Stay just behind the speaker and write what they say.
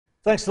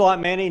Thanks a lot,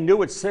 Manny.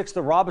 New at 6,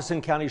 the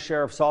Robeson County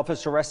Sheriff's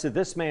Office arrested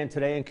this man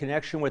today in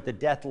connection with the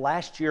death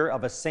last year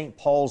of a St.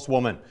 Paul's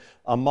woman.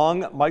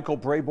 Among Michael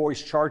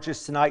Brayboy's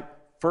charges tonight,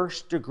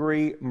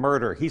 first-degree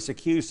murder. He's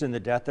accused in the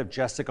death of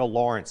Jessica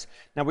Lawrence.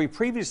 Now, we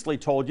previously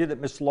told you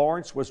that Miss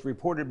Lawrence was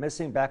reported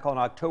missing back on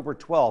October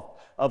 12th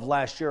of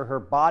last year.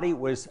 Her body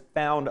was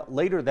found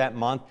later that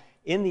month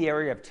in the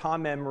area of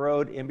Tom M.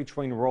 Road in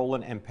between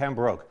Roland and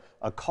Pembroke.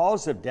 A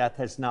cause of death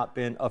has not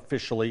been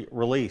officially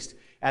released.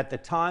 At the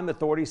time,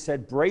 authorities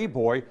said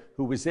Brayboy,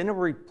 who was in a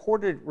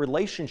reported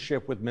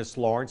relationship with Miss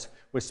Lawrence,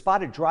 was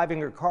spotted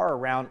driving her car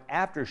around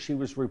after she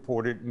was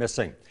reported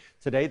missing.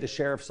 Today, the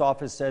sheriff's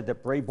office said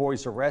that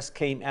Brayboy's arrest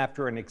came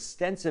after an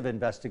extensive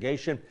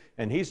investigation,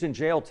 and he's in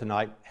jail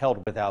tonight,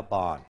 held without bond.